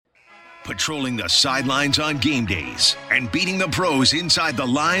patrolling the sidelines on game days and beating the pros inside the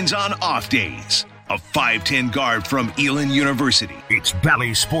lines on off days. A 5'10" guard from Elon University. It's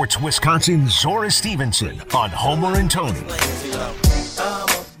Bally Sports Wisconsin, Zora Stevenson on Homer and Tony.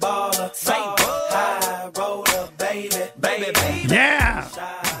 Yeah.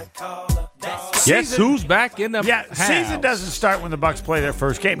 Yes, who's back in the house? Season doesn't start when the Bucks play their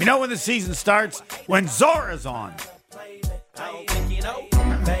first game. You know when the season starts? When Zora's on.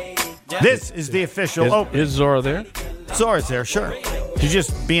 This is the official open. Is Zora there? Zora's there, sure. She's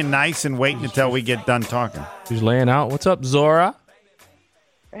just being nice and waiting until we get done talking. She's laying out. What's up, Zora?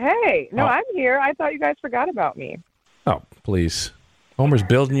 Hey, no, I'm here. I thought you guys forgot about me. Oh, please. Homer's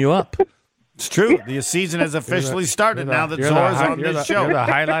building you up. It's true. The season has officially started now that Zora's on this show. You're the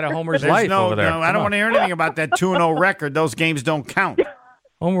highlight of Homer's life over there. No, I don't want to hear anything about that 2-0 record. Those games don't count.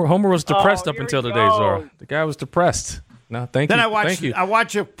 Homer was depressed up until today, Zora. The guy was depressed. No, thank you. Then I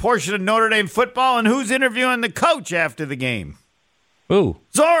watch a portion of Notre Dame football, and who's interviewing the coach after the game? Who?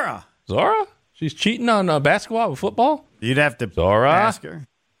 Zora. Zora? She's cheating on basketball with football? You'd have to ask her.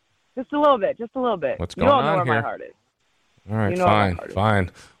 Just a little bit. What's going on here? You know where here? my heart is. All right,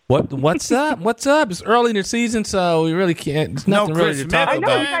 fine. What's up? What's up? It's early in the season, so we really can't. There's nothing really to talk about.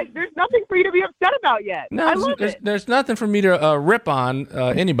 I know, you guys, there's nothing for you to be upset about yet. No, I love it. There's nothing for me to rip on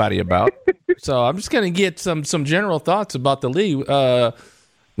anybody about. So I'm just going to get some general thoughts about the league.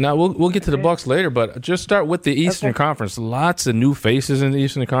 Now we'll get to the Bucks later, but just start with the Eastern Conference. Lots of new faces in the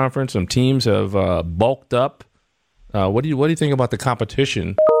Eastern Conference. Some teams have bulked up. What do you think about the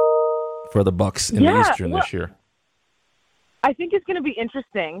competition for the Bucks in the Eastern this year? I think it's going to be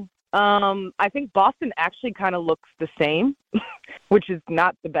interesting. I think Boston actually kind of looks the same, which is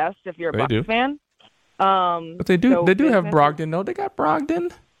not the best if you're a Bucks fan. But they do. They do have Brogdon. No, they got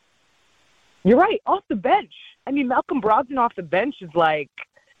Brogdon. You're right. Off the bench. I mean, Malcolm Brogdon off the bench is like,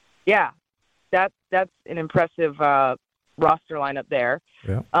 that's an impressive roster lineup there.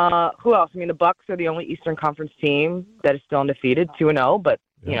 Yeah. Who else? I mean, the Bucks are the only Eastern Conference team that is still undefeated, 2-0, but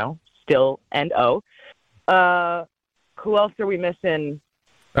still and-0. Who else are we missing?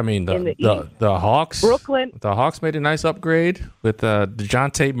 I mean, the Hawks. Brooklyn. The Hawks made a nice upgrade with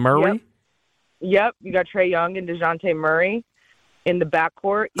DeJounte Murray. Yep. You got Trae Young and DeJounte Murray in the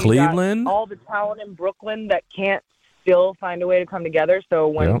backcourt. You Cleveland. got all the talent in Brooklyn that can't still find a way to come together. So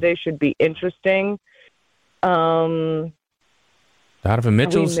Wednesday should be interesting. Donovan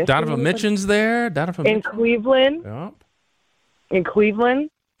Mitchell's there. In Cleveland. Yep. In Cleveland.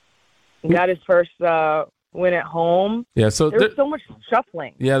 Got his first win at home. Yeah, so there's so much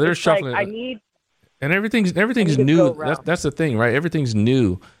shuffling. Yeah, there's shuffling. And everything's new. That's the thing, right? Everything's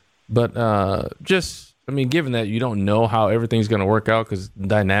new. But given that you don't know how everything's going to work out, because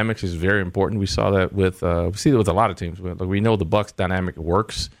dynamics is very important. We saw that with we see it with a lot of teams. We know the Bucks dynamic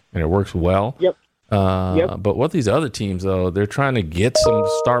works, and it works well. Yep. But what these other teams, though, they're trying to get some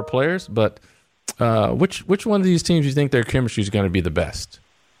star players. But which one of these teams do you think their chemistry is going to be the best?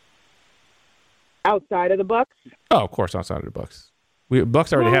 Outside of the Bucks? Oh, of course, outside of the Bucks.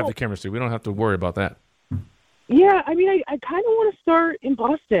 Bucks already have the chemistry. We don't have to worry about that. Yeah, I mean, I kind of want to start in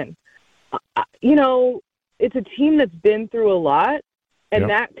Boston. It's a team that's been through a lot, and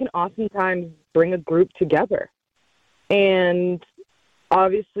that can oftentimes bring a group together. And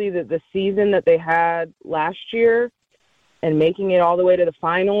obviously the season that they had last year and making it all the way to the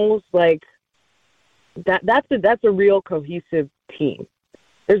finals, like that's a real cohesive team.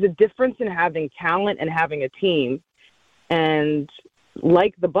 There's a difference in having talent and having a team. And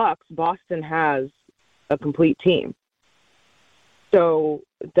like the Bucks, Boston has a complete team. So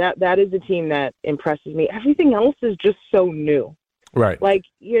that is a team that impresses me. Everything else is just so new. Right. Like,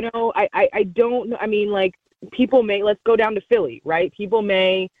 I don't know. I mean, like, people let's go down to Philly, right? People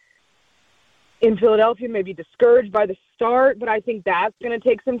in Philadelphia may be discouraged by the start, but I think that's going to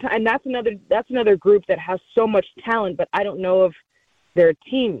take some time. And that's another group that has so much talent, but I don't know if they're a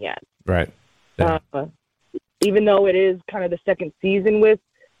team yet. Right. Yeah. Even though it is kind of the second season with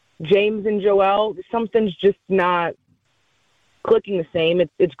James and Joel, something's just not clicking the same.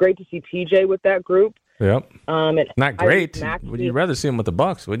 It's great to see PJ with that group. Yep. Not great. Would you rather see him with the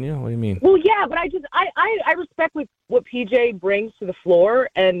Bucks, wouldn't you? What do you mean? Well, yeah, but I respect what PJ brings to the floor,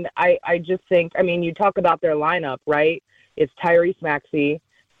 and I just think, I mean, you talk about their lineup, right? It's Tyrese Maxey,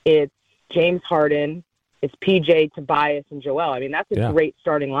 it's James Harden, it's PJ, Tobias, and Joel. I mean, that's a great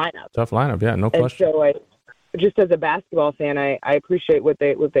starting lineup. Tough lineup, yeah, no question. So just as a basketball fan, I appreciate what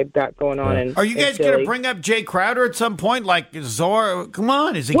they've got going on. Right. Are you guys going to bring up Jay Crowder at some point? Like Zora, come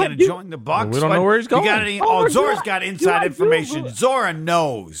on, is he going to join the Bucks? We don't know where he's going. Zora's got inside information. Zora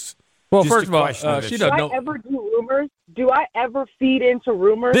knows. Well, Just first a of all, question of she it. doesn't Do I know. ever do rumors? Do I ever feed into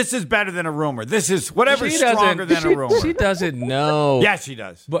rumors? This is better than a rumor. This is whatever's She doesn't- stronger than a rumor. She doesn't know. Yeah, she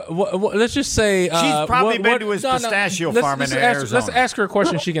does. But let's just say She's probably been to his pistachio farm in Arizona. Let's ask her a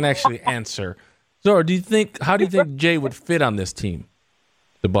question she can actually answer. Zora, how do you think Jay would fit on this team,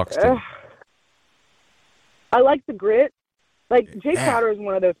 the Bucks team? I like the grit. Like, Jay Crowder is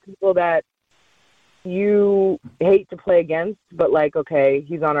one of those people that you hate to play against, but like, okay,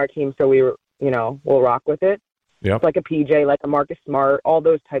 he's on our team, so we'll rock with it. Yep. It's like a PJ, like a Marcus Smart, all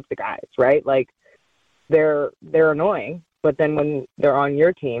those types of guys, right? Like, they're annoying, but then when they're on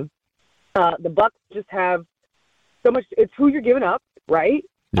your team, the Bucks just have so much. It's who you're giving up, right?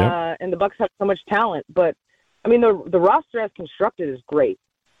 Yep. And the Bucks have so much talent, but I mean, the roster as constructed is great.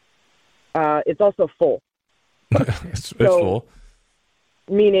 It's also full. It's full.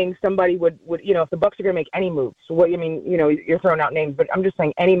 Meaning somebody would if the Bucks are going to make any moves, you're throwing out names, but I'm just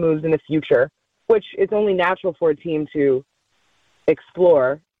saying any moves in the future, which it's only natural for a team to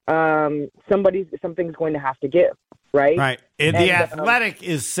explore. Something's going to have to give, right? Right. The Athletic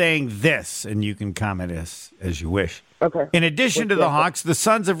is saying this, and you can comment as you wish. Okay. In addition to the Hawks, the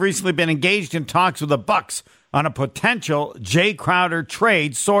Suns have recently been engaged in talks with the Bucks on a potential Jay Crowder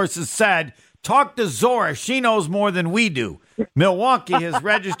trade. Sources said, "Talk to Zora. She knows more than we do." Milwaukee has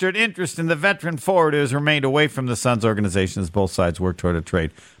registered interest in the veteran forward who has remained away from the Suns organization as both sides work toward a trade.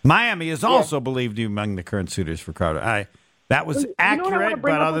 Miami is also believed to be among the current suitors for Crowder. That was accurate,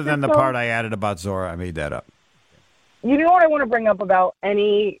 but other than the part I added about Zora, I made that up. You know what I want to bring up about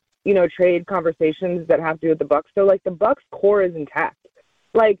any, trade conversations that have to do with the Bucks? So, like, the Bucks core is intact.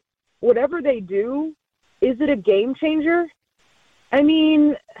 Like, whatever they do, is it a game changer? I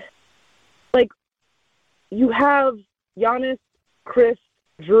mean, like, you have Giannis, Chris,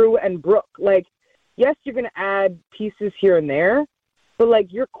 Drew, and Brooke. Like, yes, you're going to add pieces here and there, but,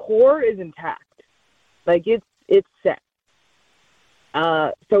 like, your core is intact. Like, it's set.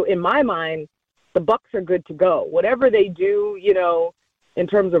 So in my mind, the Bucks are good to go. Whatever they do, in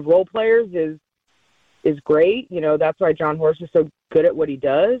terms of role players is great. That's why John Horst is so good at what he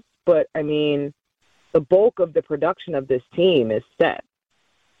does. But, I mean, the bulk of the production of this team is set.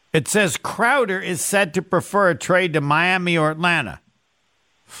 It says Crowder is said to prefer a trade to Miami or Atlanta.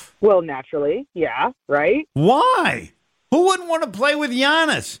 Well, naturally, yeah, right? Why? Who wouldn't want to play with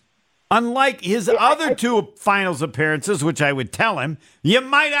Giannis? Unlike his other two finals appearances, which I would tell him, you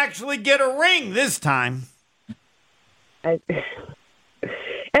might actually get a ring this time. And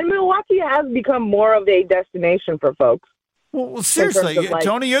Milwaukee has become more of a destination for folks. Well seriously, like,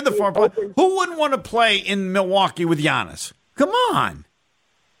 Tony, you're the former player. Who wouldn't want to play in Milwaukee with Giannis? Come on.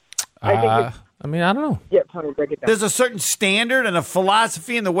 I don't know. Yeah, Tony, break it down. There's a certain standard and a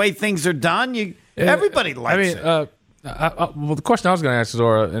philosophy in the way things are done. Everybody likes it. Well, the question I was going to ask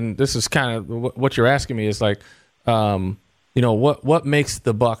Zora, and this is kind of what you're asking me, is like, what makes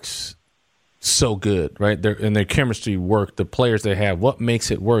the Bucks so good, right? Their chemistry work, the players they have, what makes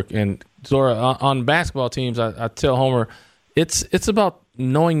it work? And Zora, on basketball teams, I tell Homer, it's about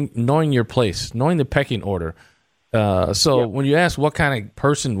knowing your place, knowing the pecking order. When you ask what kind of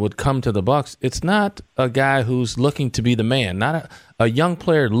person would come to the Bucks, it's not a guy who's looking to be the man, not a young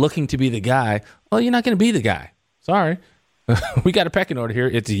player looking to be the guy. Well, you're not going to be the guy. Sorry. We got a pecking order here.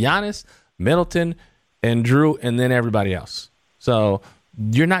 It's Giannis, Middleton, and Drew, and then everybody else. So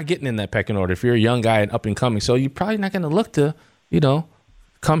you're not getting in that pecking order if you're a young guy and up and coming. So you're probably not going to look to,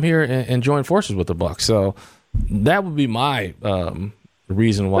 come here and join forces with the Bucks. So that would be my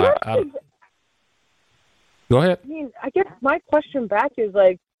reason why. Go ahead. I mean, I guess my question back is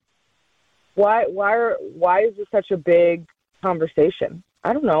like, why is this such a big conversation?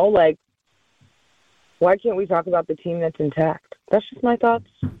 I don't know. Like, why can't we talk about the team that's intact? That's just my thoughts.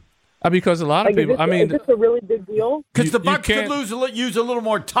 Because a lot of people, is this a really big deal? Because the Bucks could use a little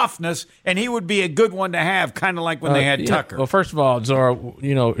more toughness, and he would be a good one to have, kind of like when they had Tucker. Well, first of all, Zora,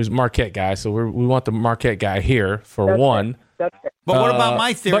 is Marquette guy, so we want the Marquette guy here for That's one. That's fair. But what about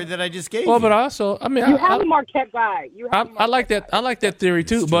my theory that I just gave you? Well, but also, I mean, You have a Marquette guy. I like that. I like that theory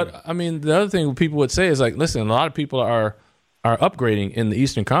too. But I mean, the other thing people would say is like, listen, a lot of people are upgrading in the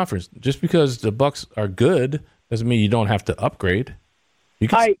Eastern Conference. Just because the Bucks are good doesn't mean you don't have to upgrade. You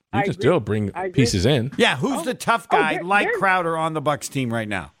can still bring pieces in. Yeah, who's the tough guy like Crowder on the Bucks team right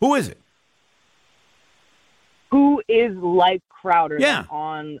now? Who is it? Who is like Crowder? Yeah.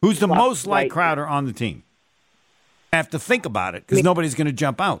 Who's the most like Crowder on the team? I have to think about it because nobody's going to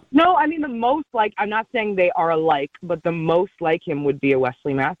jump out. No, I mean the most like. I'm not saying they are alike, but the most like him would be a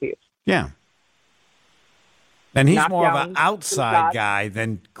Wesley Matthews. Yeah. And he's more of down an outside guy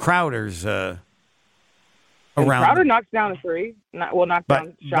than Crowder's around. Crowder knocks down a three. Knocks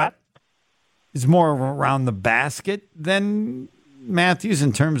down a shot. is more around the basket than Matthews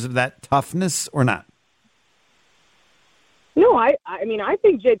in terms of that toughness, or not? No, I mean, I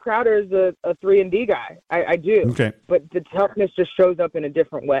think Jay Crowder is a 3-and-D guy. I do. Okay. But the toughness just shows up in a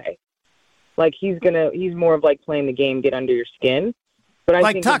different way. Like, he's more of like playing the game, get under your skin. But I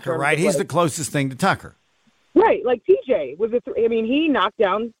like think Tucker, right? He's the closest thing to Tucker. Right. Like TJ was he knocked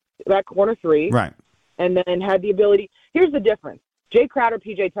down that corner three. Right. And then had the ability. Here's the difference. Jay Crowder,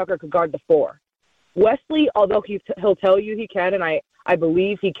 PJ Tucker could guard the 4. Wesley, although he'll tell you he can, and I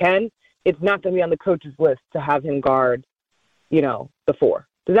believe he can, it's not going to be on the coach's list to have him guard, the 4.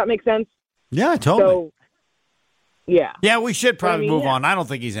 Does that make sense? Yeah, totally. So, yeah. Yeah, we should probably move on. I don't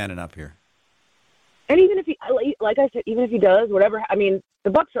think he's ending up here. And even if he, like I said, even if he does, whatever, I mean, the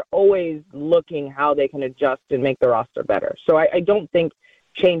Bucks are always looking how they can adjust and make the roster better. So I don't think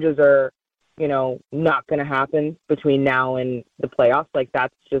changes are, not going to happen between now and the playoffs. Like,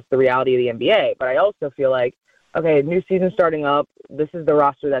 that's just the reality of the NBA. But I also feel like, okay, new season starting up. This is the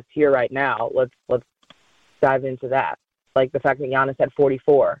roster that's here right now. Let's dive into that. Like the fact that Giannis had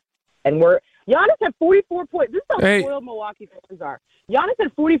 44, and Giannis had 44 points. This is how spoiled Milwaukee fans are. Giannis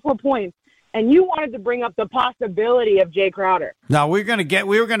had 44 points. And you wanted to bring up the possibility of Jay Crowder. No, we were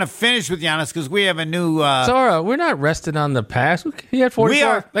going to finish with Giannis because we have a new... Zora, we're not resting on the past. He had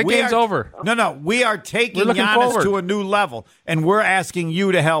 44. That game's over. No, we are taking Giannis to a new level, and we're asking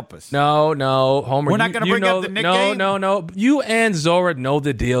you to help us. No, Homer. We're not going to bring up the nickname? No. You and Zora know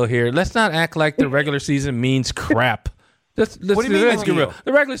the deal here. Let's not act like the regular season means crap. What do you mean? Let's get real.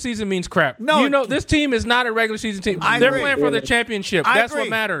 The regular season means crap. No, this team is not a regular season team. They're playing for the championship. That's what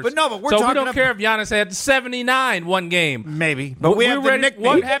matters. But we're so talking we don't care if Giannis had 79 one game. Maybe, but we have the nickname.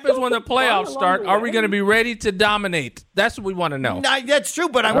 What happens when the playoffs start? Are we going to be ready to dominate? That's what we want to know. That's true,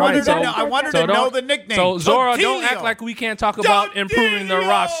 but I wanted to know the nickname. So Zora, don't act like we can't talk about improving the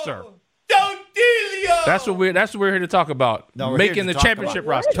roster. That's what we're here to talk about. Making the championship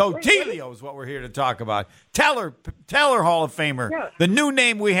roster. Totilio is what we're here to talk about. Teller Hall of Famer. The new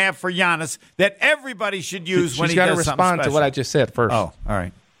name we have for Giannis that everybody should use when he does something special. She's got to respond to what I just said first. Oh, all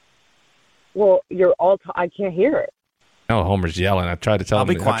right. Well, I can't hear it. No, Homer's yelling. I tried to tell him.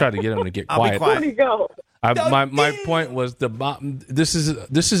 I tried to get him to get quiet. I'll be quiet. Where'd he go? My point was this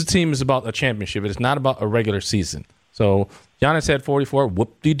is a team is about a championship. It's not about a regular season. So Giannis had 44.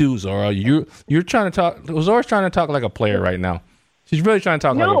 Whoop-de-doo, Zora. You're trying to talk. Zora's trying to talk like a player right now. She's really trying to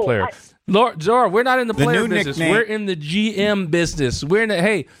talk like a player. Zora, we're not in the player business. Nickname. We're in the GM business. We're in the,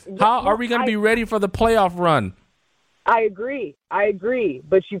 hey, how are we going to be ready for the playoff run? I agree.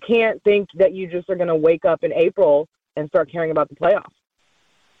 But you can't think that you just are going to wake up in April and start caring about the playoffs.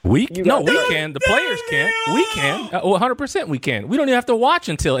 We can. The players can't. We can. 100% we can. We don't even have to watch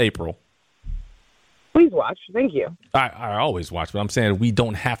until April. Please watch. Thank you. I always watch, but I'm saying we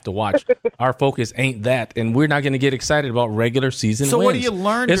don't have to watch. Our focus ain't that, and we're not going to get excited about regular season wins. So what do you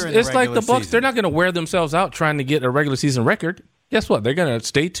learn during It's like the Bucks. Season? They're not going to wear themselves out trying to get a regular season record. Guess what? They're going to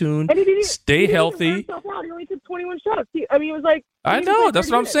stay tuned, stay healthy. He only took 21 shots. It was like... I know.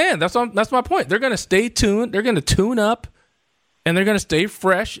 That's what I'm saying. That's my point. They're going to stay tuned. They're going to tune up, and they're going to stay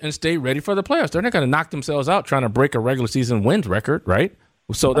fresh and stay ready for the playoffs. They're not going to knock themselves out trying to break a regular season wins record, right?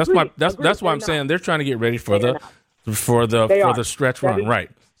 So that's why I'm saying they're trying to get ready for the stretch run, right?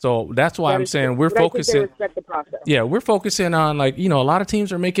 So that's why I'm saying we're focusing. Yeah, we're focusing on a lot of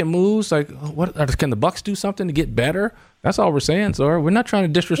teams are making moves. Like, can the Bucks do something to get better? That's all we're saying. So we're not trying to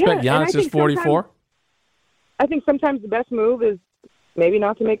disrespect Giannis's 44. I think sometimes the best move is maybe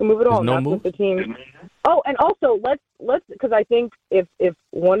not to make a move at all. No move. The team. Oh, and also let's because I think if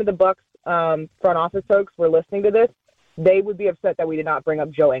one of the Bucks front office folks were listening to this, they would be upset that we did not bring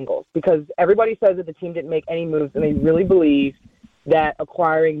up Joe Ingles, because everybody says that the team didn't make any moves, and they really believe that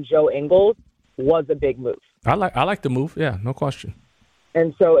acquiring Joe Ingles was a big move. I like the move, yeah, no question.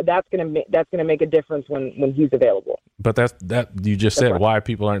 And so that's gonna make a difference when he's available. But that you just said why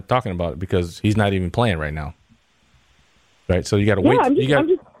people aren't talking about it, because he's not even playing right now, right? So you got to wait.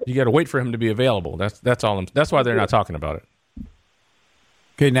 You got to wait for him to be available. That's all. That's why they're not talking about it.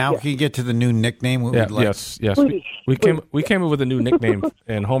 Okay, now can you get to the new nickname? Yes. We came up with a new nickname,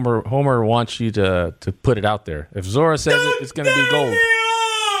 and Homer wants you to put it out there. If Zora says it's going to be gold.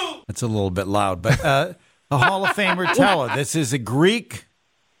 That's a little bit loud, but the Hall of Famer Teller. This is a Greek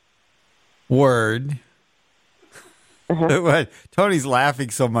word. Tony's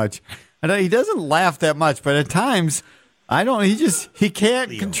laughing so much. I know he doesn't laugh that much, but at times he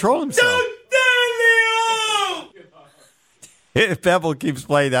can't control himself. Pebble keeps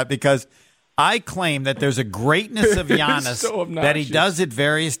playing that because I claim that there's a greatness of Giannis that he does at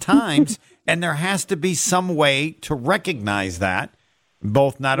various times, and there has to be some way to recognize that.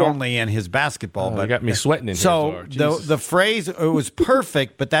 both not only in his basketball, but it got me sweating in so here. So the phrase it was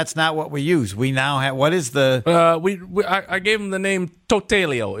perfect, but that's not what we use. We now have what is the I gave him the name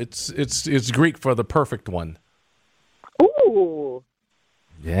Totalio. It's Greek for the perfect one. Ooh.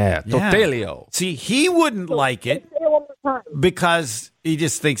 Yeah, Totalio. See, he wouldn't like it Say it one more time. because he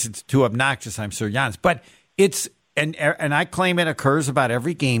just thinks it's too obnoxious. I'm sure, Giannis, but it's and I claim it occurs about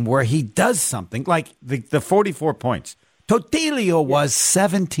every game where he does something like the 44 points. Totalio was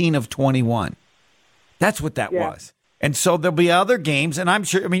 17 of 21. That's what that was. And so there'll be other games, and I'm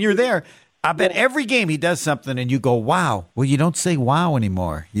sure, I mean, you're there. I bet every game he does something and you go, wow. Well, you don't say wow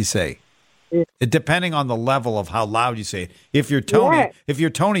anymore. You say, depending on the level of how loud you say it. If you're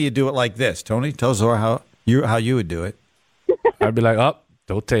Tony, you do it like this. Tony, tell Zora how you would do it. I'd be like,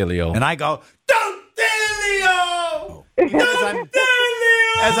 Totalio. And I go, Totalio!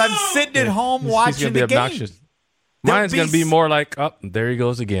 As I'm sitting at home watching the game. Obnoxious. Mine's going to be more like, there he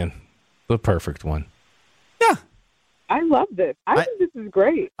goes again. The perfect one. Yeah. I love this. I think this is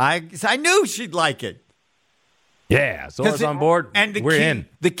great. I knew she'd like it. Yeah, Zora's on board. And we're in.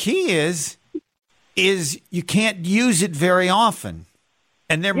 The key is you can't use it very often.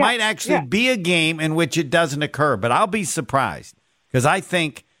 And there might actually be a game in which it doesn't occur, but I'll be surprised. Because I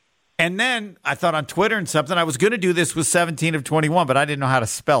think, and then I thought on Twitter and something, I was going to do this with 17 of 21, but I didn't know how to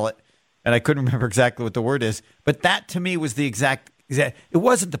spell it. And I couldn't remember exactly what the word is. But that, to me, was the exact. It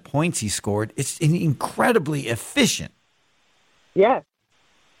wasn't the points he scored. It's incredibly efficient. Yes.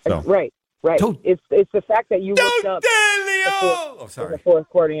 So. Right. It's the fact that you looked up the fourth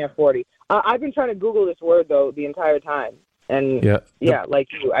quarter at 40. I've been trying to Google this word, though, the entire time. And, like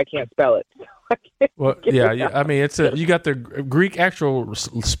you, I can't spell it. Well, I mean, you got the Greek actual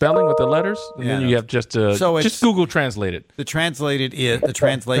spelling with the letters, and then you have just Google translate it. The translation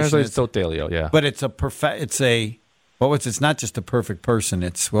is Totalio, yeah. But it's it's not just a perfect person.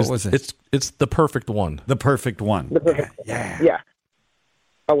 It's the perfect one. The perfect one. Yeah.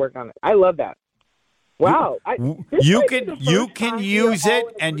 I'll work on it. I love that. Wow. You can use it,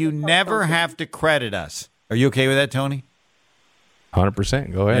 and you never have to credit us. Are you okay with that, Tony?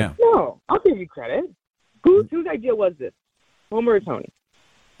 100%. Go ahead. Yeah. No, I'll give you credit. Whose idea was this? Homer or Tony?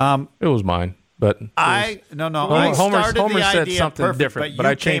 It was mine, but I started Homer the said idea something perfect, different, but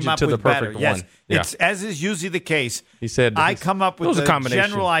I changed it to the perfect one. Yes, Yeah. it's as is usually the case. He said I come up with a the combination.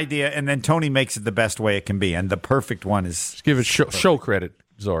 general idea, and then Tony makes it the best way it can be, and the perfect one is. Just give it show credit,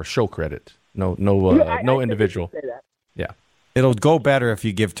 Zora. Show credit. No individual. Say that. Yeah. It'll go better if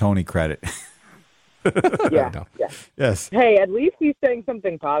you give Tony credit. Yeah. No. Yeah. Yes. Hey, at least he's saying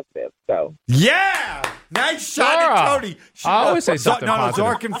something positive. So. Yeah. Nice shot at Tony. I always say something positive.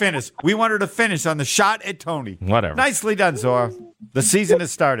 Zora can finish. We want her to finish on the shot at Tony. Whatever. Nicely done, Zora. The season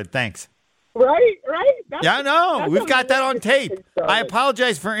has started. Thanks. Right. I know. We've got that on tape. I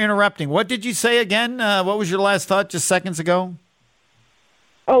apologize for interrupting. What did you say again? What was your last thought just seconds ago?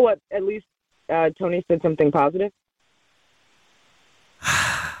 Oh, what? At least Tony said something positive?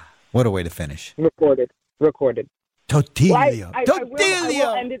 What a way to finish. Recorded. Totalio. I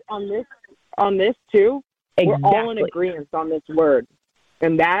will end it on this too. Exactly. We're all in agreement on this word.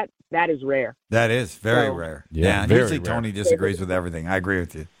 And that is rare. That is very rare. Yeah, usually rare. Tony disagrees with everything. I agree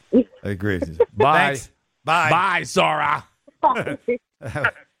with you. Bye. Thanks. Bye. Bye, Zora.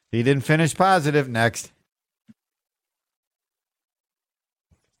 He didn't finish positive. Next.